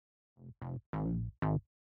All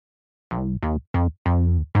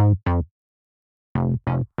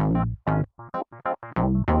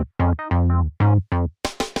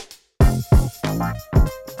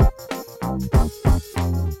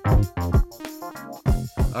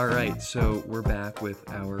right, so we're back with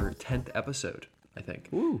our 10th episode, I think,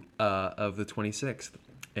 of the 26th.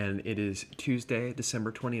 And it is Tuesday,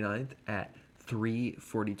 December 29th at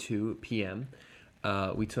 3:42 p.m.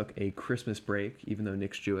 We took a Christmas break, even though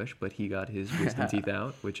Nick's Jewish, but he got his wisdom teeth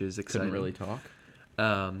out, which is exciting. Couldn't really talk.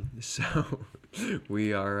 So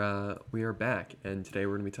we are back, and today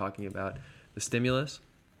we're going to be talking about the stimulus.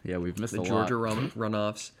 Yeah, we've missed the a Georgia lot.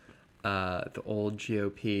 runoffs, the old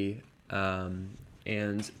GOP, and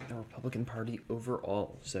the Republican Party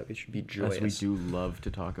overall. So it should be joyous. As we do love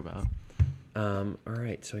to talk about. All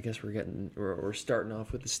right, so I guess we're starting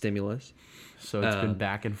off with the stimulus. So it's been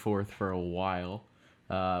back and forth for a while,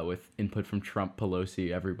 with input from Trump,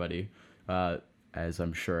 Pelosi, everybody. As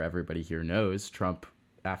I'm sure everybody here knows, Trump,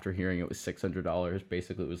 after hearing it was $600,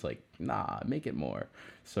 basically was like, nah, make it more.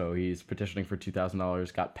 So he's petitioning for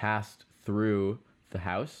 $2,000, got passed through the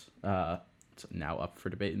House. It's now up for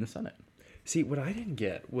debate in the Senate. See, what I didn't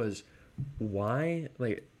get was why,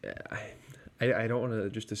 like, I don't want to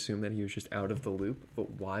just assume that he was just out of the loop,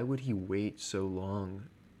 but why would he wait so long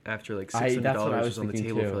after, like, $600 was on the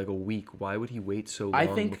table for, like, a week? Why would he wait so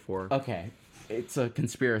long before? Okay, it's a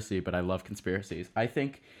conspiracy, but I love conspiracies. I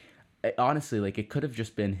think, honestly, like, it could have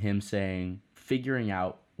just been him figuring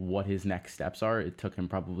out what his next steps are. It took him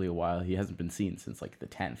probably a while. He hasn't been seen since, like, the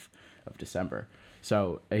 10th of December.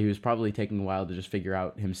 So he was probably taking a while to just figure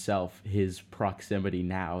out himself, his proximity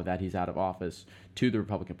now that he's out of office to the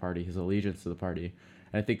Republican Party, his allegiance to the party.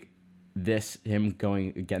 And I think him going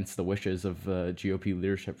against the wishes of GOP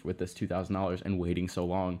leadership with this $2,000 and waiting so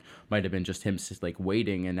long might have been just him like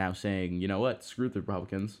waiting and now saying, you know what, screw the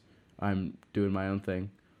Republicans. I'm doing my own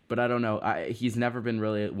thing. But I don't know. He's never been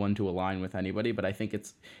really one to align with anybody. But I think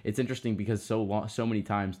it's interesting because so many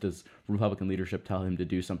times does Republican leadership tell him to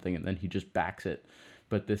do something and then he just backs it.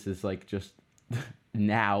 But this is like just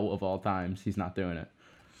now of all times he's not doing it.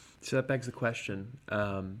 So that begs the question.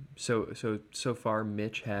 So far,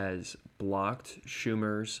 Mitch has blocked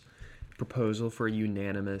Schumer's proposal for a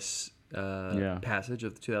unanimous passage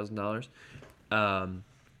of the $2,000.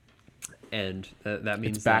 And that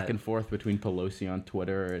means it's back and forth between Pelosi on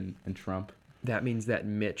Twitter and Trump. That means that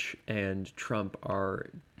Mitch and Trump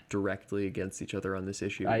are directly against each other on this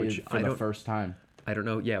issue, for the first time. I don't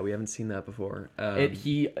know. Yeah, we haven't seen that before.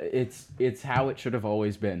 It's how it should have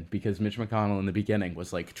always been, because Mitch McConnell in the beginning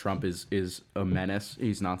was like, Trump is a menace.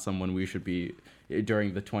 He's not someone we should be.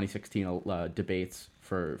 During the 2016 debates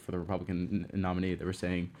for the Republican nominee, they were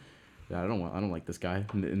saying, I don't like this guy,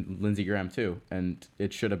 and Lindsey Graham too, and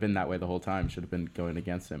it should have been that way the whole time. Should have been going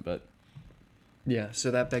against him, but yeah.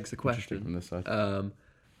 So that begs the question. From this side.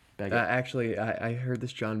 Actually, I heard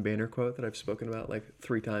this John Boehner quote that I've spoken about like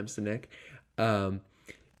 3 times to Nick. Yeah,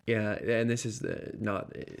 and this is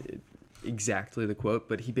not exactly the quote,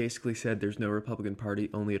 but he basically said, "There's no Republican Party,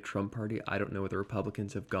 only a Trump party. I don't know where the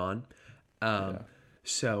Republicans have gone."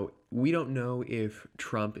 So we don't know if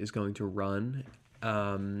Trump is going to run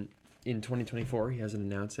in 2024. He hasn't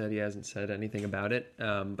announced that. He hasn't said anything about it.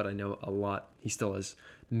 But I know a lot. He still has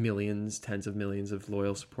millions, tens of millions of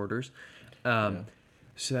loyal supporters.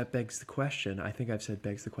 So that begs the question. I think I've said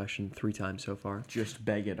begs the question 3 times so far. Just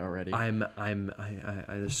beg it already.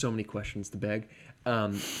 There's so many questions to beg.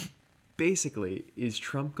 Basically, is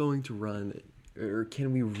Trump going to run, or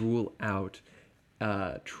can we rule out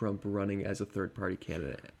Trump running as a third-party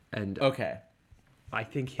candidate? And okay, I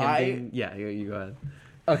think him you go ahead.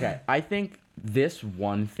 Okay, I think this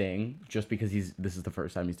one thing, just because this is the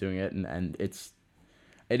first time he's doing it, and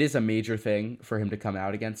it is a major thing for him to come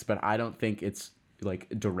out against, but I don't think it's like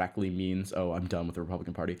directly means, oh, I'm done with the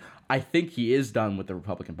Republican Party. I think he is done with the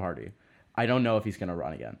Republican Party. I don't know if he's going to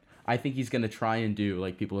run again. I think he's going to try and do,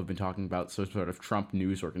 like people have been talking about, some sort of Trump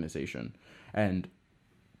news organization, and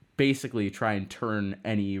basically try and turn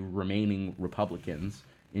any remaining Republicans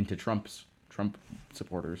into Trump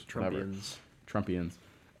supporters, Trumpians.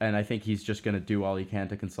 And I think he's just going to do all he can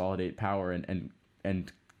to consolidate power.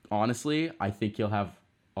 And honestly, I think he'll have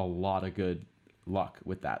a lot of good luck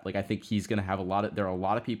with that. Like, I think he's going to have there are a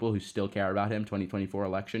lot of people who still care about him 2024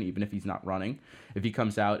 election, even if he's not running. If he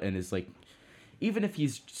comes out and is like, even if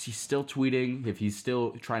he's still tweeting, if he's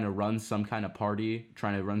still trying to run some kind of party,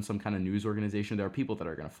 trying to run some kind of news organization, there are people that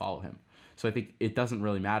are going to follow him. So I think it doesn't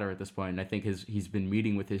really matter at this point. And I think he's been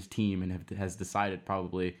meeting with his team and has decided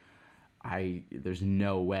probably, there's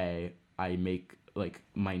no way I make like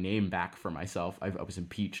my name back for myself. I was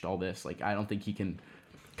impeached, all this. Like, I don't think he can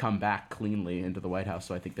come back cleanly into the White House.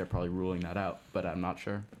 So I think they're probably ruling that out, but I'm not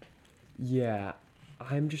sure. Yeah,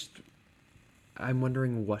 I'm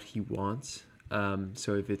wondering what he wants.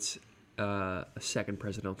 So if it's a second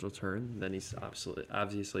presidential term, then he's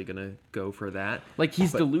obviously gonna go for that. Like,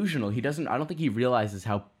 he's delusional. He doesn't. I don't think he realizes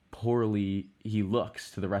how poorly he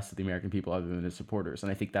looks to the rest of the American people other than his supporters,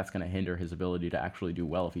 and I think that's going to hinder his ability to actually do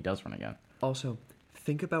well if he does run again. Also,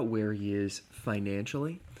 think about where he is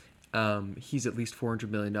financially. He's at least $400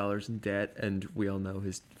 million in debt, and we all know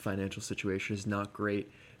his financial situation is not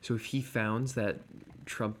great. So if he founds that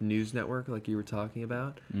Trump News Network, like you were talking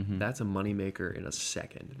about, that's a moneymaker in a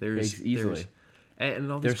second. Easily.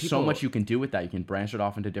 And all these There's so much you can do with that. You can branch it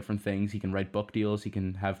off into different things. He can write book deals. He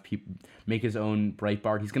can have people make his own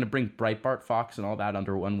Breitbart. He's going to bring Breitbart, Fox, and all that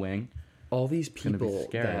under one wing. All these people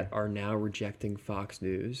that are now rejecting Fox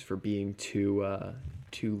News for being too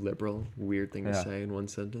liberal, weird thing to say in one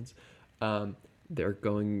sentence. They're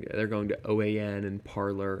going to OAN and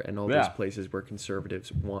Parler and all those places where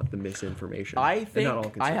conservatives want the misinformation. I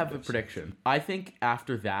think I have a prediction. I think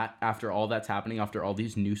after all that's happening, after all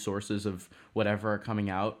these new sources of whatever are coming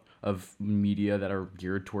out of media that are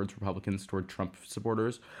geared towards Republicans, toward Trump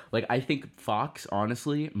supporters, like, I think Fox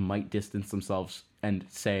honestly might distance themselves and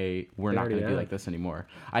say we're not going to be like this anymore.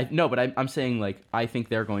 I'm saying, like, I think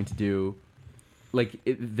they're going to do. Like,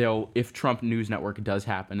 if Trump News Network does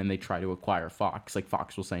happen and they try to acquire Fox, like,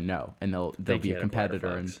 Fox will say no, and they'll be a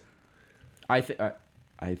competitor. And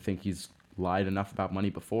I think he's lied enough about money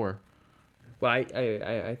before. Well,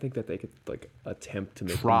 I think that they could, like, attempt to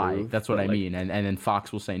make a move. That's what I mean, and then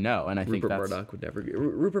Fox will say no, and I think Rupert Murdoch would never.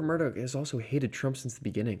 Rupert Murdoch has also hated Trump since the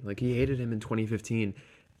beginning. Like, he hated him in 2015,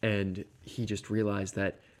 and he just realized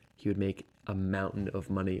that he would make a mountain of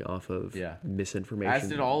money off of misinformation. As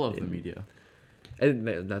did all of the media.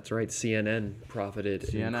 And that's right. CNN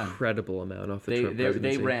profited an incredible amount off the Trump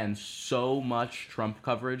presidency. They ran so much Trump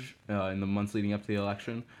coverage in the months leading up to the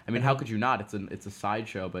election. I mean, how could you not? It's a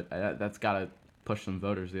sideshow, but that's got to push some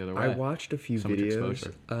voters the other way. I watched a few videos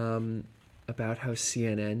about how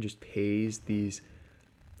CNN just pays these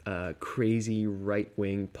crazy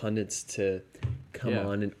right-wing pundits to come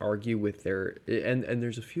on and argue with their... And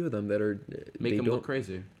there's a few of them that are... Make them look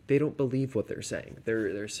crazy. They don't believe what they're saying.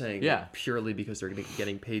 They're saying it purely because they're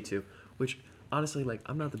getting paid to, which honestly, like,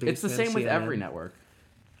 I'm not the biggest fan of CNN. It's the same with every network.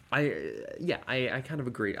 I kind of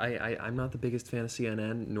agree. I'm not the biggest fan of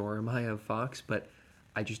CNN, nor am I of Fox, but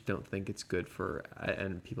I just don't think it's good for,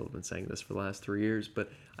 and people have been saying this for the last 3 years,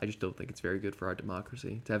 but I just don't think it's very good for our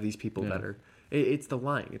democracy to have these people that are, it's the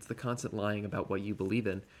lying. It's the constant lying about what you believe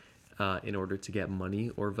in order to get money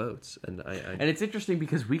or votes. And it's interesting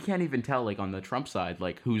because we can't even tell, like, on the Trump side,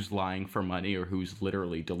 like, who's lying for money or who's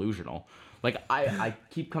literally delusional. Like, I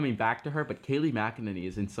keep coming back to her, but Kayleigh McEnany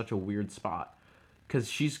is in such a weird spot because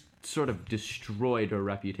she's sort of destroyed her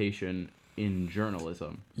reputation in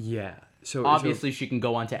journalism. Yeah. So obviously she can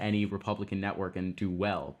go onto any Republican network and do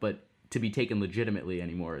well, but to be taken legitimately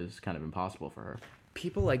anymore is kind of impossible for her.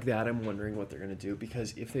 People like that, I'm wondering what they're going to do,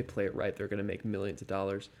 because if they play it right, they're going to make millions of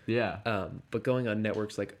dollars. Yeah. But going on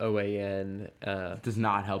networks like OAN... does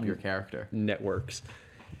not help your character. Networks.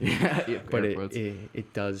 Yeah, but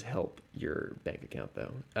it does help your bank account,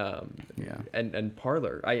 though. And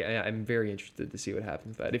Parler, I'm very interested to see what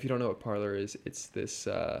happens with that. If you don't know what Parler is, it's this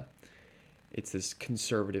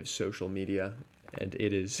conservative social media, and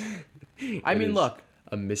it is... look,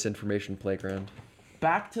 a misinformation playground.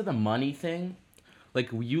 Back to the money thing. Like,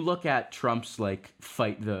 you look at Trump's, like,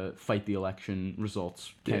 fight the election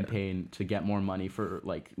results campaign to get more money for,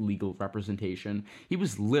 like, legal representation. He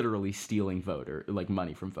was literally stealing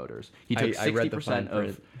money from voters. He took 60%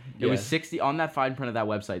 of it was 60 on that fine print of that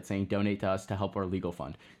website saying donate to us to help our legal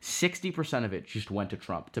fund. 60% of it just went to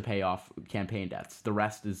Trump to pay off campaign debts. The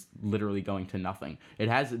rest is literally going to nothing.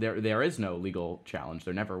 There is no legal challenge.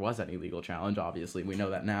 There never was any legal challenge, obviously. We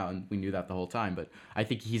know that now, and we knew that the whole time, but I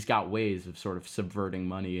think he's got ways of sort of subverting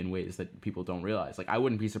money in ways that people don't realize. Like, I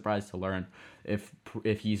wouldn't be surprised to learn if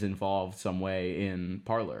he's involved some way in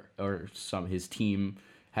Parler, or his team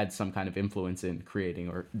had some kind of influence in creating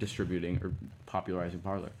or distributing or popularizing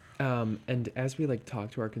Parler. And as we, like,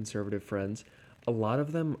 talk to our conservative friends, a lot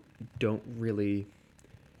of them don't really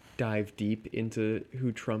dive deep into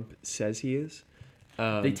who Trump says he is.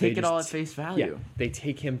 They take it all at face value. Yeah, they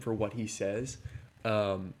take him for what he says.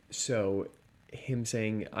 So him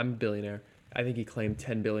saying, I'm a billionaire, I think he claimed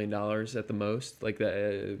 $10 billion at the most, like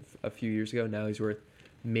a few years ago. Now he's worth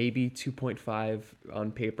maybe 2.5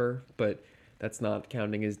 on paper, but that's not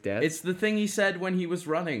counting his debt. It's the thing he said when he was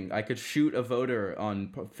running. I could shoot a voter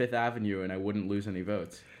on Fifth Avenue and I wouldn't lose any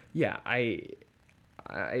votes. Yeah,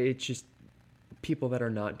 it's just people that are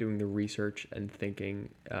not doing the research and thinking,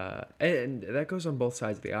 and that goes on both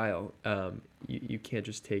sides of the aisle. You can't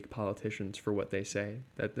just take politicians for what they say.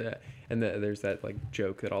 There's that like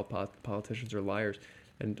joke that all politicians are liars,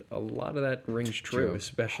 and a lot of that rings true,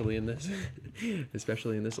 especially in this,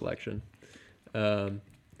 especially in this election.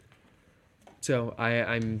 So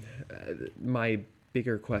I'm my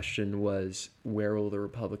bigger question was, where will the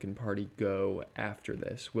Republican Party go after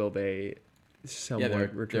this? Will they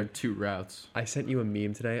somewhat return? There are two routes. I sent you a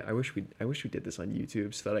meme today. I wish we did this on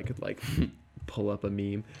YouTube so that I could like pull up a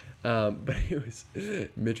meme. But it was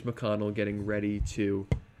Mitch McConnell getting ready to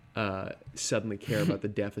suddenly care about the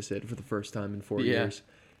deficit for the first time in 4 years.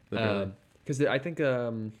 Because I think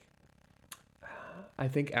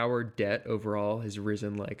our debt overall has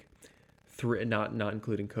risen like not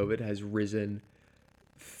including COVID, has risen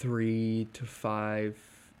 3 to 5.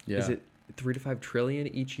 Yeah. Is it 3 to 5 trillion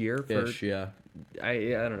each year? Yeah.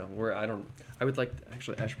 I don't know. I would like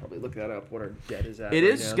actually. I should probably look that up. What our debt is at. It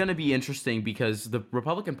is going to be interesting because the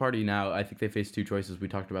Republican Party now, I think they face two choices. We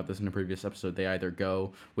talked about this in a previous episode. They either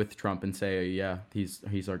go with Trump and say, yeah,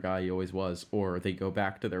 he's our guy, he always was, or they go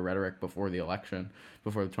back to their rhetoric before the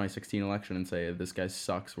 2016 election, and say this guy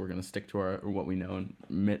sucks. We're going to stick to what we know, and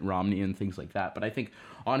Mitt Romney and things like that. But I think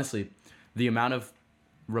honestly, the amount of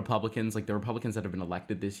Republicans, like the Republicans that have been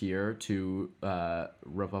elected this year to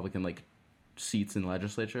Republican like seats in the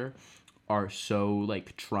legislature, are so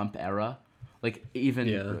like Trump era. Like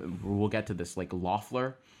even we'll get to this, like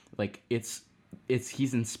Loeffler, like it's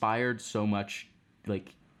he's inspired so much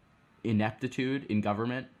like ineptitude in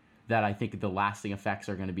government that I think the lasting effects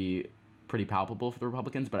are going to be pretty palpable for the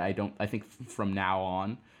Republicans. But I think from now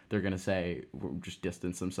on they're going to say we'll just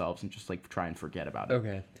distance themselves and just like try and forget about it.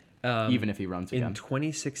 Okay. Even if he runs again. In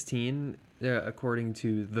 2016, according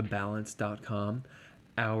to thebalance.com,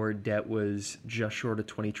 our debt was just short of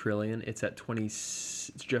 20 trillion. It's at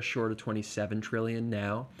just short of 27 trillion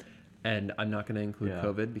now. And I'm not going to include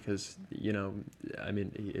COVID because, I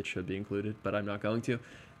mean, it should be included, but I'm not going to.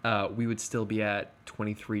 We would still be at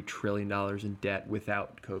 $23 trillion in debt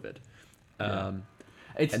without COVID. And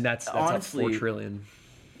that's honestly, up $4 trillion.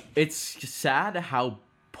 It's sad how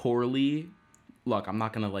poorly... Look, I'm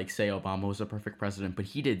not going to like say Obama was a perfect president, but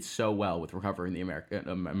he did so well with recovering the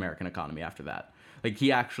American economy after that. Like,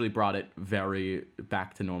 he actually brought it very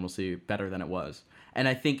back to normalcy, better than it was. And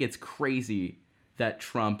I think it's crazy that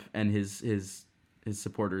Trump and his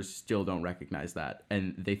supporters still don't recognize that.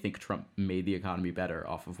 And they think Trump made the economy better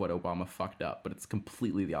off of what Obama fucked up. But it's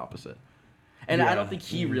completely the opposite. And I don't think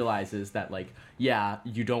he realizes that, like,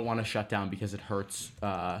 you don't want to shut down because it hurts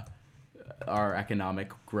our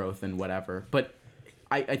economic growth and whatever. But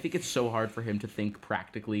I think it's so hard for him to think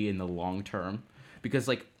practically in the long term. Because,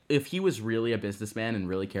 like, if he was really a businessman and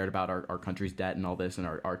really cared about our country's debt and all this and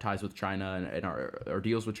our ties with China and our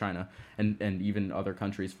deals with China and even other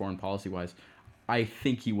countries foreign policy wise, I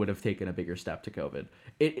think he would have taken a bigger step to COVID.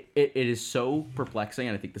 It is so perplexing,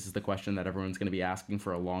 and I think this is the question that everyone's going to be asking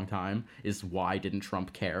for a long time, is why didn't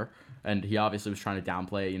Trump care? And he obviously was trying to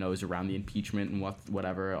downplay, it was around the impeachment and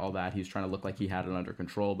whatever, all that. He was trying to look like he had it under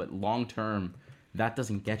control, but long term, that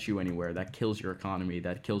doesn't get you anywhere. That kills your economy.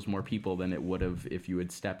 That kills more people than it would have if you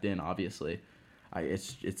had stepped in, obviously.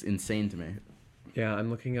 It's insane to me. Yeah, I'm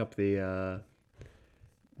looking up the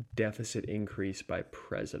deficit increase by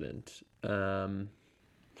president.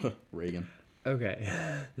 Reagan. Okay.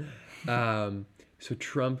 So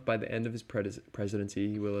Trump, by the end of his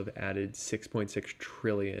presidency, he will have added 6.6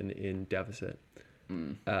 trillion in deficit,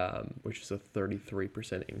 which is a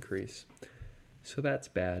 33% increase. So that's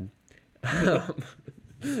bad.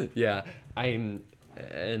 Yeah, I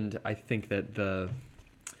think that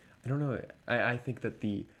I think that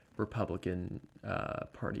the Republican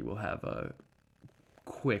Party will have a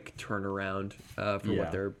quick turnaround for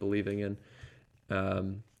what they're believing in.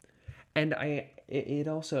 And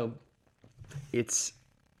it's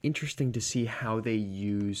interesting to see how they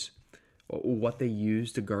use what they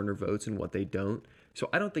use to garner votes and what they don't. So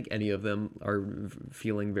I don't think any of them are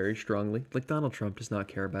feeling very strongly. Like, Donald Trump does not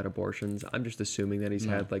care about abortions. I'm just assuming that he's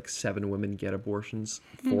had like 7 women get abortions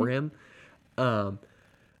for him.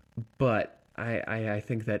 But I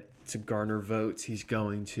think that to garner votes, he's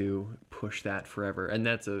going to push that forever. And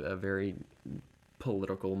that's a very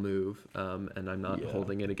political move. And I'm not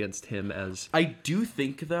holding it against him as... I do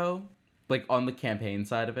think, though, like on the campaign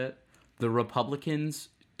side of it, the Republicans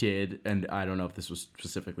did, and I don't know if this was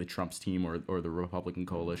specifically Trump's team or the Republican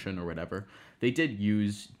coalition or whatever, they did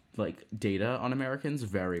use like data on Americans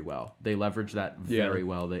very well. They leveraged that very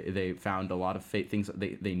well. They found a lot of fake things.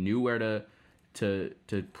 They knew where to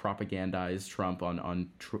propagandize Trump on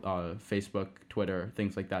Facebook, Twitter,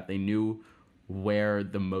 things like that. They knew where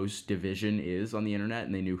the most division is on the internet,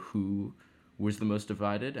 and they knew who was the most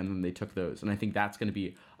divided, and then they took those. And I think that's going to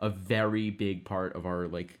be a very big part of our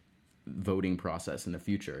like voting process in the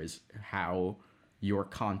future, is how you're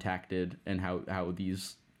contacted and how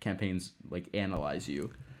these campaigns like analyze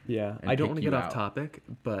you. Yeah, I don't want to get off topic,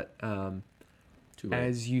 but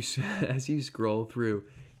as you scroll through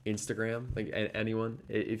Instagram, like anyone,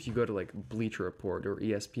 if you go to like Bleacher Report or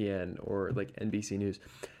ESPN or like NBC News,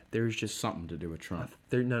 there's just something to do with Trump.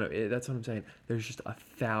 That's what I'm saying. There's just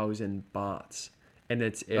 1,000 bots, and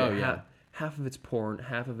half of it's porn,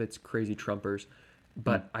 half of it's crazy Trumpers.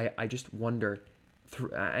 But I just wonder,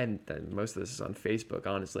 and most of this is on Facebook,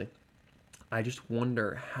 honestly. I just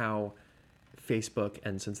wonder how Facebook,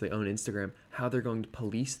 and since they own Instagram, how they're going to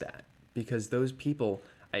police that, because those people,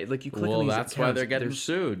 you click on these accounts. Well, that's why they're getting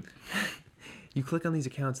sued. You click on these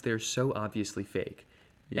accounts; they're so obviously fake.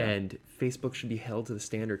 Yeah. And Facebook should be held to the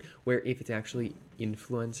standard where if it's actually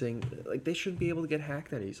influencing, like, they shouldn't be able to get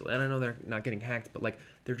hacked that easily. And I know they're not getting hacked, but like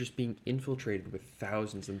they're just being infiltrated with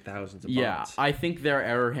thousands and thousands of bots. Yeah, I think their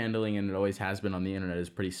error handling, and it always has been on the internet, is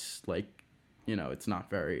pretty it's not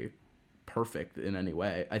very perfect in any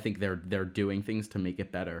way. I think they're doing things to make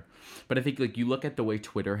it better. But I think like you look at the way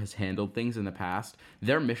Twitter has handled things in the past,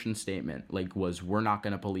 their mission statement was, we're not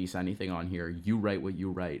going to police anything on here. You write what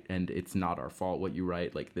you write, and it's not our fault what you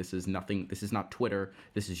write. Like, this is not Twitter.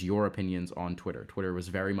 This is your opinions on Twitter. Twitter was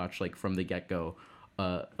very much like from the get-go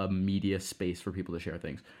a media space for people to share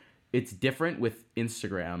things. It's different with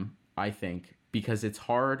Instagram, I think, because it's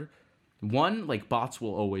hard. One, like, bots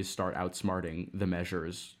will always start outsmarting the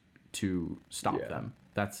measures to stop them.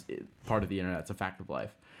 That's part of the internet. It's a fact of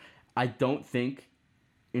life. I don't think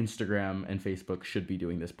Instagram and Facebook should be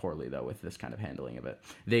doing this poorly, though, with this kind of handling of it.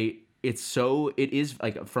 It is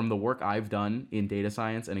like, from the work I've done in data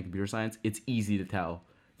science and in computer science, it's easy to tell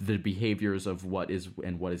the behaviors of what is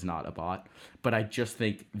and what is not a bot. But I just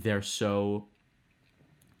think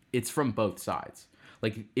it's from both sides.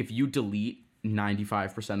 Like, if you delete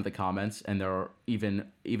 95% of the comments, and there are even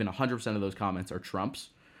 100% of those comments are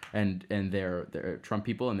Trump's, and they're Trump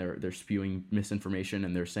people, and they're spewing misinformation,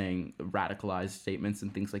 and they're saying radicalized statements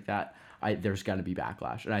and things like that, there's got to be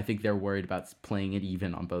backlash. And I think they're worried about playing it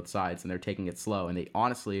even on both sides, and they're taking it slow, and they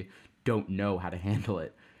honestly don't know how to handle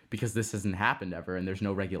it, because this hasn't happened ever, and there's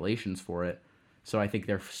no regulations for it. So I think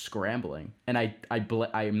they're scrambling. And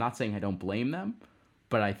I'm not saying I don't blame them,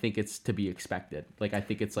 but I think it's to be expected. Like, I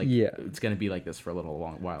think it's like, it's going to be like this for a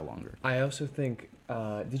while longer. I also think,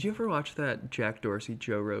 did you ever watch that Jack Dorsey,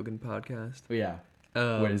 Joe Rogan podcast? Yeah.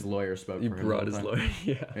 When his lawyer spoke for him. He brought his lawyer,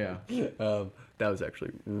 yeah. That was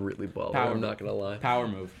actually really baller, I'm not going to lie. Power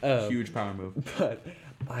move. Huge power move. But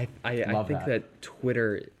I think that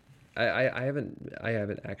Twitter, I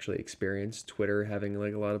haven't actually experienced Twitter having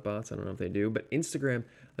like a lot of bots. I don't know if they do, but Instagram,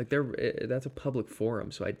 like, that's a public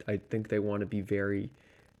forum, so I think they want to be very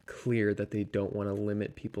clear that they don't want to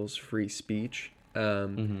limit people's free speech.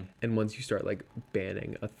 And once you start like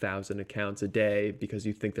banning 1,000 accounts a day because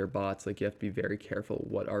you think they're bots, like, you have to be very careful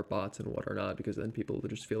what are bots and what are not, because then people will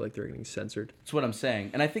just feel like they're getting censored. That's what I'm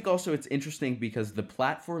saying. And I think also it's interesting because the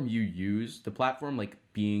platform you use, the platform like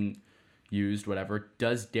being used, whatever,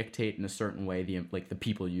 does dictate in a certain way the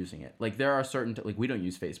people using it. Like, there are certain like, we don't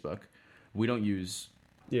use Facebook, we don't use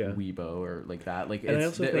Weibo or like that. Like, and I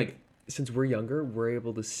also think, since we're younger, we're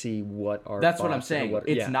able to see what our that's what I'm saying.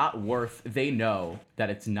 It's not worth. They know that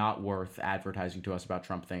it's not worth advertising to us about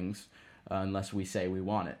Trump things unless we say we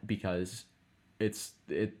want it, because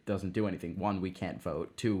it doesn't do anything. One, we can't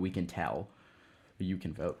vote. Two, we can tell. You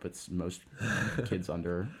can vote, but most kids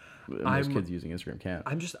kids using Instagram can't.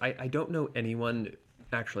 I don't know anyone.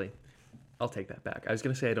 Actually, I'll take that back. I was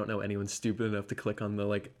gonna say I don't know anyone stupid enough to click on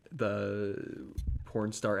the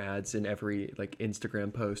porn star ads in every like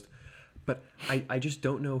Instagram post, but I just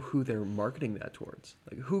don't know who they're marketing that towards.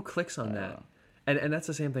 Like, who clicks on that? And that's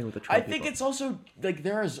the same thing with the Trump people. It's also like,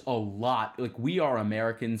 there is a lot, like, we are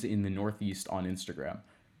Americans in the Northeast on Instagram.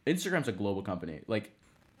 Instagram's a global company. Like,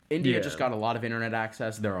 India just got a lot of internet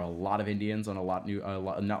access. There are a lot of Indians on a lot of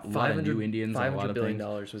new Indians. $500 billion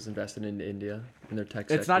was invested into India in their tech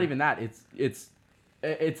sector. It's not even that. It's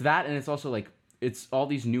that, and it's also like, it's all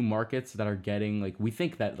these new markets that are getting, like, we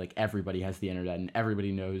think that like everybody has the internet and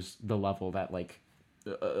everybody knows the level that like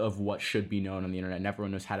of what should be known on the internet, and everyone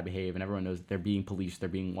knows how to behave, and everyone knows they're being policed, they're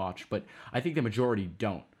being watched. But I think the majority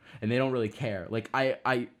don't, and they don't really care. Like,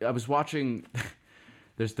 I was watching.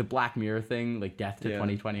 There's the Black Mirror thing, like Death to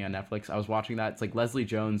 2020 on Netflix. I was watching that. It's like Leslie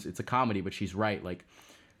Jones. It's a comedy, but she's right. Like,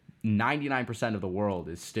 99% of the world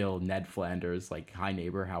is still Ned Flanders, like, hi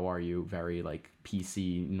neighbor, how are you? Very like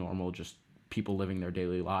PC, normal, just people living their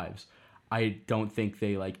daily lives. I don't think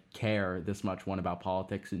they like care this much, one, about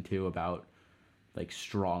politics, and two, about like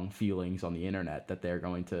strong feelings on the internet, that they're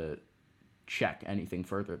going to check anything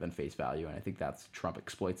further than face value. And I think that's Trump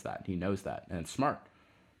exploits that. He knows that, and it's smart,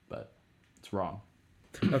 but it's wrong.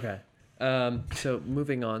 Okay. So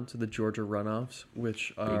moving on to the Georgia runoffs,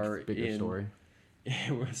 which are bigger story.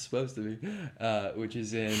 We're supposed to be, which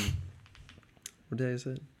is in, what day is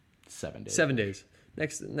it? 7 days. 7 days.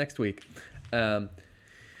 Next week.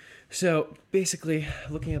 So basically,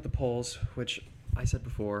 looking at the polls, which I said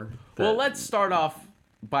before. Well, let's start off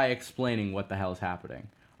by explaining what the hell is happening,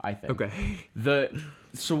 I think. Okay.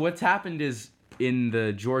 So what's happened is, in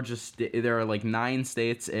the Georgia state, there are like 9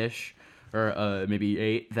 states-ish, or maybe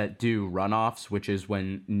 8, that do runoffs, which is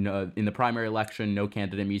when in the primary election, no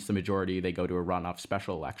candidate meets the majority, they go to a runoff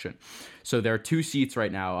special election. So there are 2 seats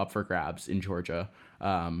right now up for grabs in Georgia.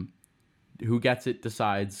 Who gets it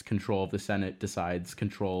decides control of the Senate, decides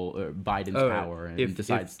control Biden's power, and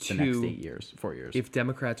decides the next 4 years. If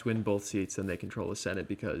Democrats win both seats, then they control the Senate,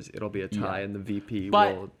 because it'll be a tie, and the VP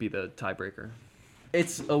But will be the tiebreaker.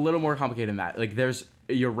 It's a little more complicated than that. Like,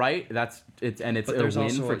 you're right. It's a win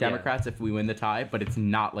for Democrats if we win the tie, but it's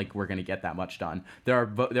not like we're going to get that much done. There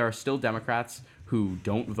are still Democrats who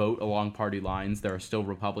don't vote along party lines. There are still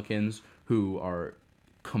Republicans who are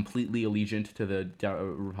completely allegiant to the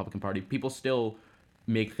Republican Party. People still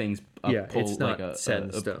make things it's not like a set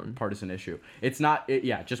in stone. Partisan issue. It's not.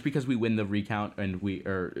 Just because we win the recount and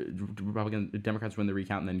Democrats win the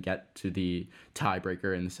recount and then get to the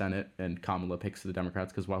tiebreaker in the Senate and Kamala picks the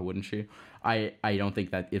Democrats, because why wouldn't she? I don't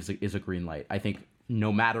think that is a green light. I think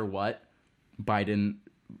no matter what, Biden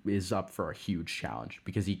is up for a huge challenge,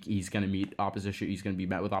 because he's going to meet opposition. He's going to be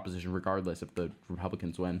met with opposition regardless if the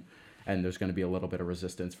Republicans win. And there's going to be a little bit of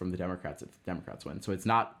resistance from the Democrats if the Democrats win. So it's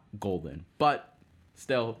not golden, but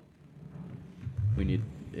still, it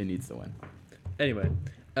needs to win. Anyway,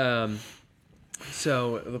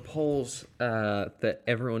 so the polls that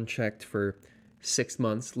everyone checked for 6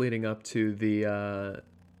 months leading up to the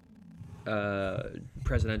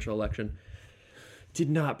presidential election did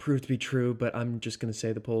not prove to be true, but I'm just going to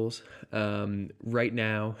say the polls. Right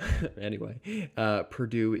now, anyway,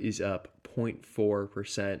 Purdue is up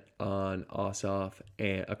 0.4% on Ossoff,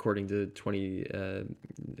 and according to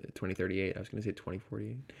 2038. I was going to say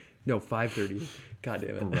 2048. No, 538. God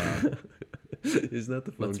damn it. Wow. Isn't that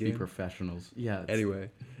the phone Let's game? be professionals. Yeah. Anyway.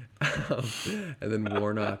 And then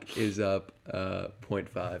Warnock is up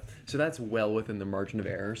 0.5. So that's well within the margin of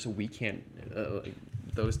error, so we can't...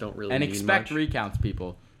 those don't really and mean expect much. Recounts,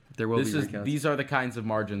 people. There will be recounts. These are the kinds of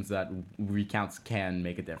margins that recounts can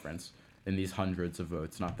make a difference in these hundreds of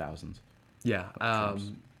votes, not thousands. Yeah,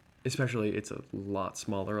 especially it's a lot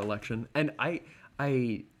smaller election, and I'm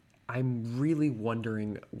really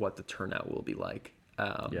wondering what the turnout will be like.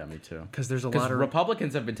 Yeah, me too. Because there's a lot of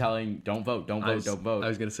Republicans have been telling, don't vote, don't vote. I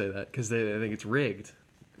was gonna say that because they think it's rigged.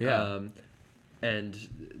 Yeah,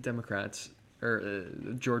 and Democrats. Or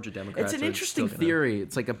Georgia Democrats. It's an interesting theory.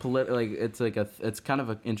 It's like it's kind of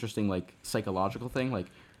an interesting like psychological thing. Like,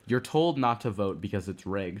 you're told not to vote because it's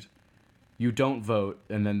rigged. You don't vote,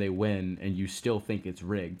 and then they win, and you still think it's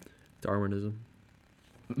rigged. Darwinism.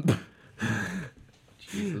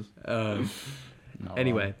 Jesus.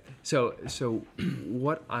 Anyway, so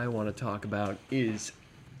what I want to talk about is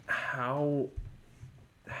how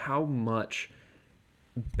much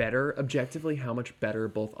better, objectively, how much better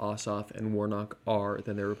both Ossoff and Warnock are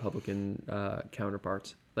than their Republican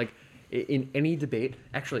counterparts. Like, in any debate,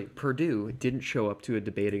 actually, Purdue didn't show up to a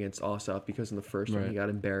debate against Ossoff because in the first one he got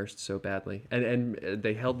embarrassed so badly. And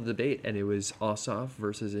they held the debate, and it was Ossoff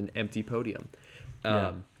versus an empty podium.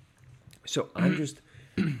 So I'm just...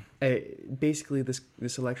 basically,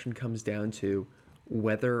 this election comes down to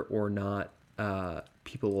whether or not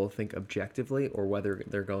people will think objectively, or whether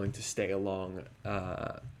they're going to stay along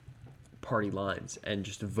party lines and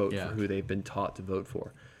just vote for who they've been taught to vote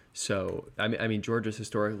for. So, I mean, Georgia's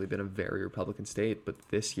historically been a very Republican state, but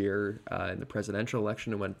this year in the presidential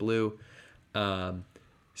election, it went blue. So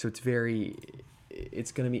it's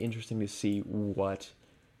going to be interesting to see what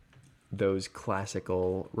those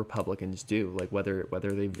classical Republicans do, like whether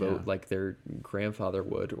they vote like their grandfather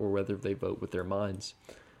would, or whether they vote with their minds.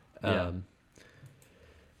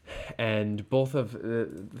 And both of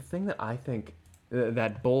the thing that I think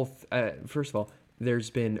that both first of all, there's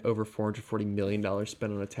been over $440 million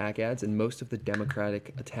spent on attack ads, and most of the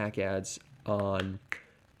Democratic attack ads on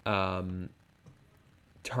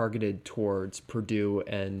targeted towards Purdue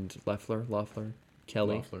and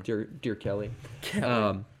Kelly, dear Kelly.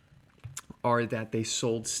 Are that they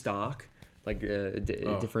sold stock, like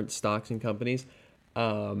different stocks and companies,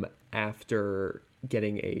 after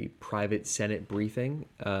getting a private Senate briefing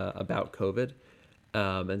about COVID.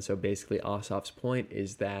 And so basically Ossoff's point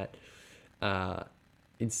is that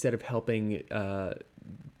instead of helping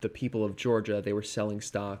the people of Georgia, they were selling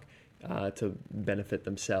stock to benefit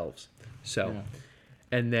themselves. So, Yeah.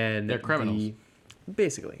 and then They're criminals.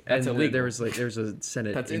 Basically, That's and illegal. there's a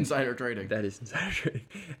Senate. That's insider trading. That is insider trading,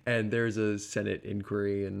 and there's a Senate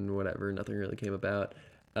inquiry and whatever. Nothing really came about.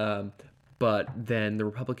 But then the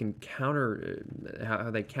Republican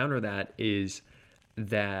how they counter that is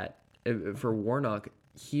that for Warnock,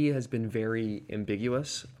 he has been very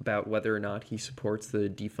ambiguous about whether or not he supports the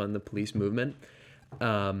defund the police movement.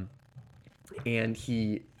 And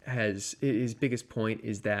he has, his biggest point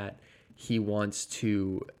is that he wants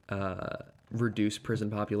to reduce prison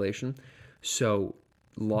population. So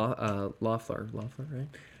Loeffler,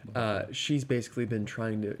 right? She's basically been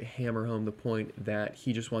trying to hammer home the point that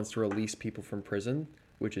he just wants to release people from prison,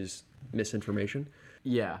 which is misinformation.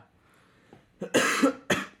 Yeah.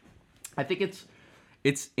 I think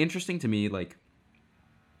it's interesting to me, like,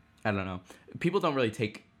 I don't know. People don't really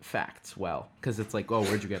take facts well, because it's like, oh,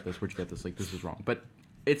 where'd you get this? Like, this is wrong. But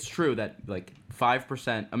it's true that, like,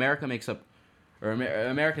 5%, America's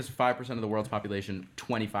 5% of the world's population,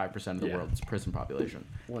 25% of the world's prison population.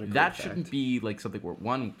 What a great that fact. shouldn't be, like, something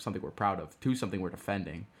we're proud of. 2, something we're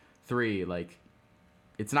defending. 3, like,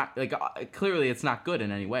 it's not, like, clearly it's not good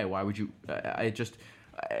in any way. Why would you,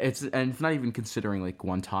 it's not even considering, like,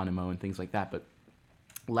 Guantanamo and things like that, but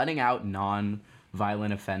letting out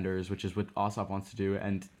non-violent offenders, which is what Ossoff wants to do,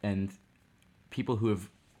 and people who have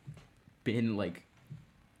been, like,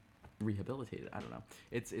 rehabilitated. I don't know.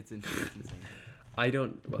 It's insane. I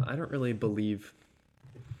don't really believe.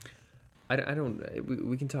 I don't.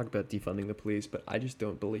 We can talk about defunding the police, but I just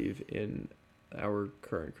don't believe in our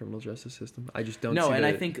current criminal justice system. I just don't. No, and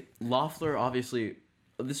I think Loeffler, obviously,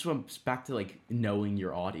 this is back to, like, knowing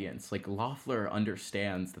your audience. Like, Loeffler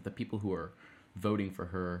understands that the people who are voting for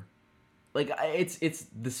her, like, it's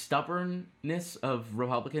the stubbornness of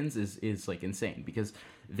Republicans is like insane, because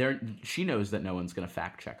she knows that no one's gonna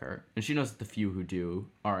fact check her, and she knows that the few who do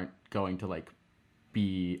aren't going to, like,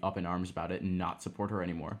 be up in arms about it and not support her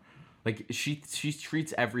anymore. Like, she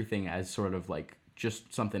treats everything as sort of, like,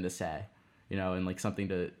 just something to say, you know, and, like, something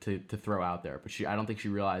to throw out there. But I don't think she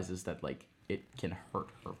realizes that, like, it can hurt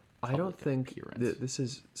her. I don't think this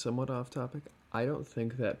is somewhat off topic. I don't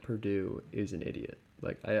think that Perdue is an idiot.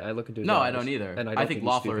 Like, I look into his eyes, I don't either. And I think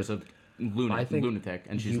Loeffler is a lunatic,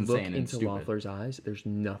 and she's insane and stupid. You look into Loeffler's eyes, there's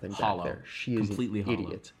nothing Hollow. back there. She is Completely an hollow.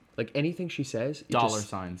 idiot. Like, anything she says,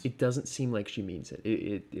 signs. It doesn't seem like she means it.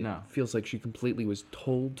 It No. feels like she completely was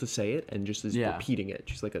told to say it and just is repeating it.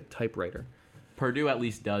 She's like a typewriter. Perdue at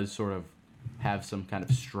least does sort of have some kind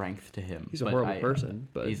of strength to him. He's a horrible person,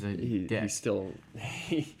 but he still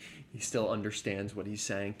understands what he's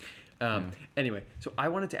saying. Anyway, so I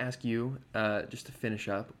wanted to ask you, just to finish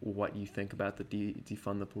up, what you think about the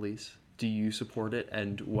defund the police. Do you support it,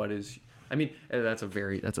 and what is? I mean, that's a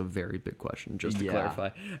very big question. Just to clarify,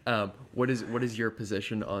 what is your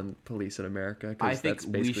position on police in America? I think that's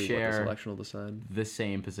basically we share what this election will decide. The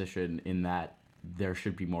same position in that there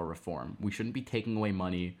should be more reform. We shouldn't be taking away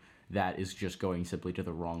money that is just going simply to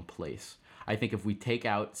the wrong place. I think if we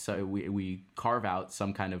we carve out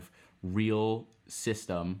some kind of real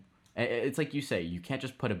system. It's like you say, you can't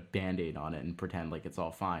just put a Band-Aid on it and pretend like it's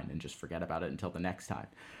all fine and just forget about it until the next time.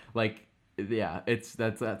 Like, yeah,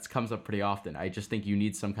 that comes up pretty often. I just think you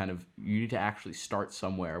need to actually start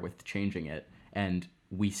somewhere with changing it. And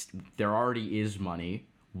there already is money.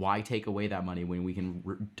 Why take away that money when we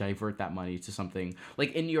can divert that money to something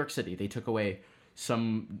like in New York City? They took away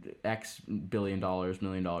some X $1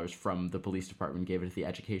 million from the police department, gave it to the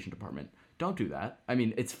education department. Don't do that. I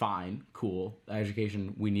mean, it's fine, cool.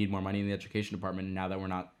 Education, we need more money in the education department. And now that we're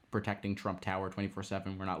not protecting Trump Tower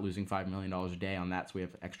 24/7, we're not losing $5 million a day on that, so we have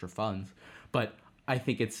extra funds. But I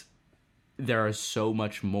think there is so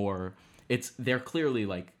much more. They're clearly,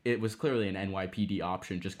 like, it was clearly an NYPD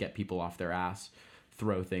option, just get people off their ass,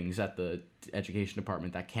 throw things at the education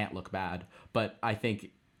department that can't look bad. But I think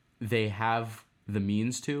they have the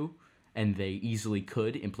means to, and they easily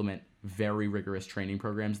could implement very rigorous training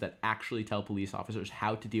programs that actually tell police officers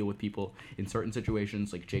how to deal with people in certain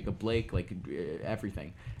situations, like Jacob Blake, like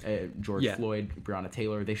everything, George Floyd, Breonna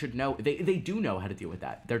Taylor. They should know. They do know how to deal with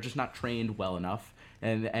that. They're just not trained well enough,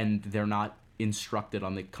 and they're not instructed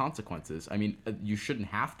on the consequences. I mean, you shouldn't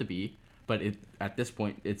have to be, but at this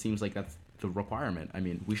point, it seems like that's the requirement. I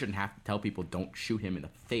mean, we shouldn't have to tell people don't shoot him in the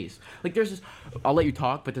face. Like, there's this. I'll let you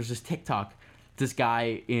talk, but there's this TikTok. this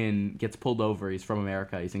guy gets pulled over. He's from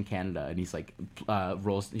America. He's in Canada, and he's like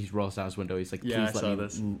rolls down his window. He's like, please let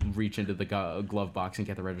me reach into the glove box and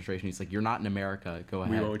get the registration. He's like, you're not in America. Go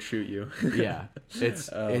ahead. We won't shoot you. Yeah,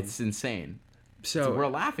 it's insane. So we're a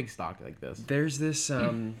laughingstock like this. There's this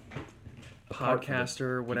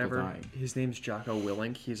podcaster, whatever. His name's Jocko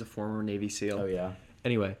Willink. He's a former Navy SEAL. Oh yeah.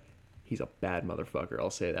 Anyway, he's a bad motherfucker. I'll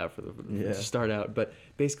say that to start out. But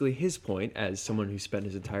basically, his point, as someone who spent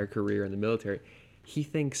his entire career in the military, he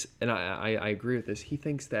thinks, and I agree with this. He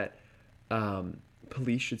thinks that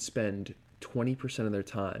police should spend 20% of their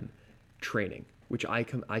time training, which I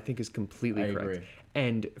think is completely correct. Agree.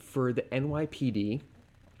 And for the NYPD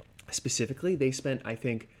specifically, they spent, I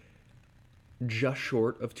think, just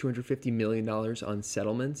short of $250 million on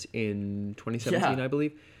settlements in 2017, I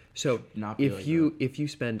believe. So if you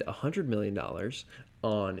spend $100 million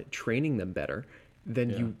on training them better,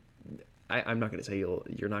 then I'm not going to say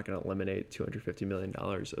you're not going to eliminate $250 million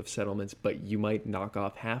of settlements, but you might knock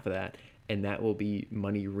off half of that, and that will be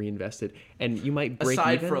money reinvested, and you might break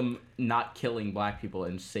aside even. From not killing black people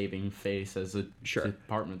and saving face as a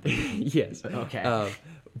department thing. Yes. Okay.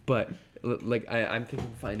 But like I'm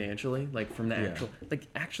thinking financially, like from the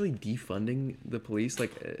actually defunding the police,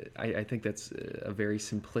 like I think that's a very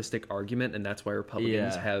simplistic argument, and that's why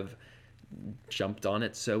Republicans have jumped on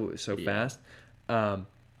it so fast.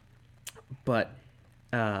 But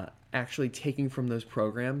actually taking from those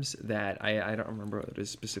programs that I don't remember what it is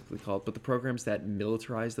specifically called, but the programs that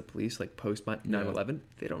militarize the police, like post 9/11,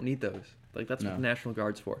 they don't need those. Like that's what the National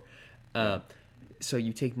Guard's for. So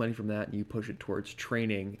you take money from that and you push it towards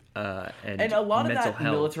training and a lot of that health.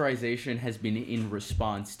 Militarization has been in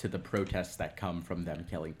response to the protests that come from them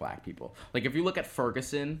killing black people. Like if you look at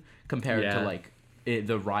Ferguson compared to like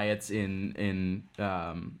the riots in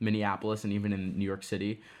Minneapolis and even in New York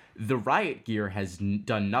City, the riot gear has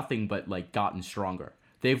done nothing but like gotten stronger.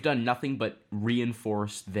 They've done nothing but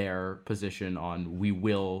reinforce their position on we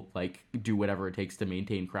will like do whatever it takes to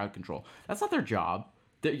maintain crowd control. That's not their job.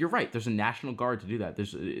 You're right. There's a National Guard to do that.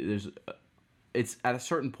 It's at a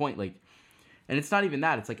certain point, like, and it's not even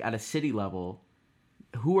that. It's like at a city level,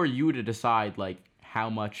 who are you to decide like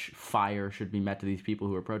how much fire should be met to these people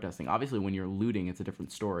who are protesting? Obviously, when you're looting, it's a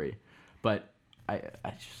different story. But I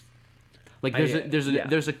just like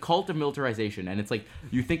there's a cult of militarization, and it's like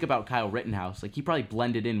you think about Kyle Rittenhouse, like he probably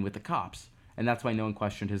blended in with the cops, and that's why no one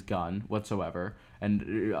questioned his gun whatsoever,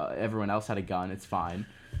 and everyone else had a gun. It's fine.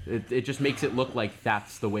 It just makes it look like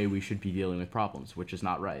that's the way we should be dealing with problems, which is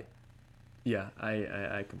not right. Yeah,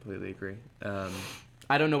 I completely agree.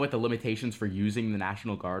 I don't know what the limitations for using the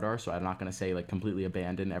National Guard are, so I'm not going to say like completely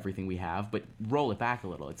abandon everything we have, but roll it back a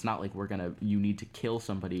little. It's not like you need to kill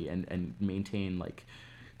somebody and maintain like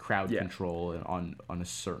crowd control on a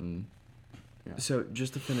certain... Yeah. So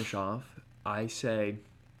just to finish off, I say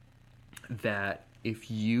that if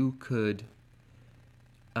you could...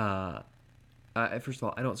 first of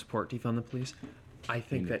all, I don't support defund the police. I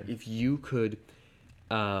think that if you could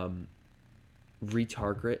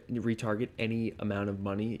retarget any amount of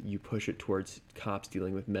money, you push it towards cops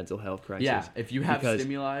dealing with mental health crises. Yeah, if you have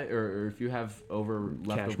stimuli or if you have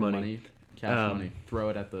leftover money, throw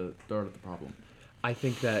it at the problem. I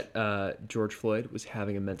think that George Floyd was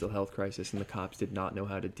having a mental health crisis, and the cops did not know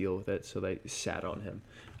how to deal with it, so they sat on him.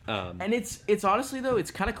 And it's honestly though,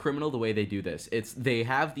 it's kind of criminal the way they do this. They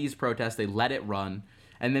have these protests, they let it run,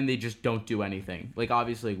 and then they just don't do anything. Like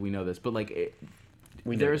obviously we know this, but like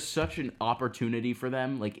there's such an opportunity for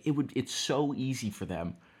them. Like it's so easy for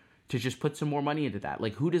them to just put some more money into that.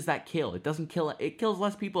 Like who does that kill? It doesn't kill. It kills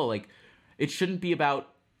less people. Like it shouldn't be about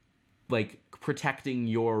like protecting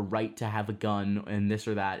your right to have a gun and this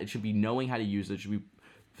or that. It should be knowing how to use it. It should be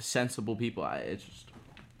sensible people. It's just.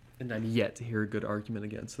 And I'm yet to hear a good argument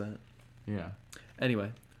against that. Yeah.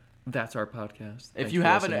 Anyway, that's our podcast. If you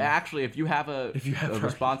have a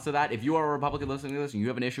response to that, if you are a Republican listening to this and you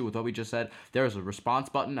have an issue with what we just said, there is a response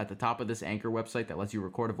button at the top of this Anchor website that lets you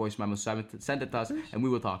record a voice memo, send it to us, and we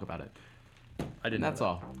will talk about it. I didn't. That's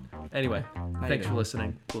all. Anyway, thanks for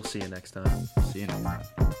listening. We'll see you next time. See you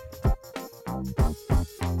next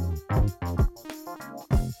time.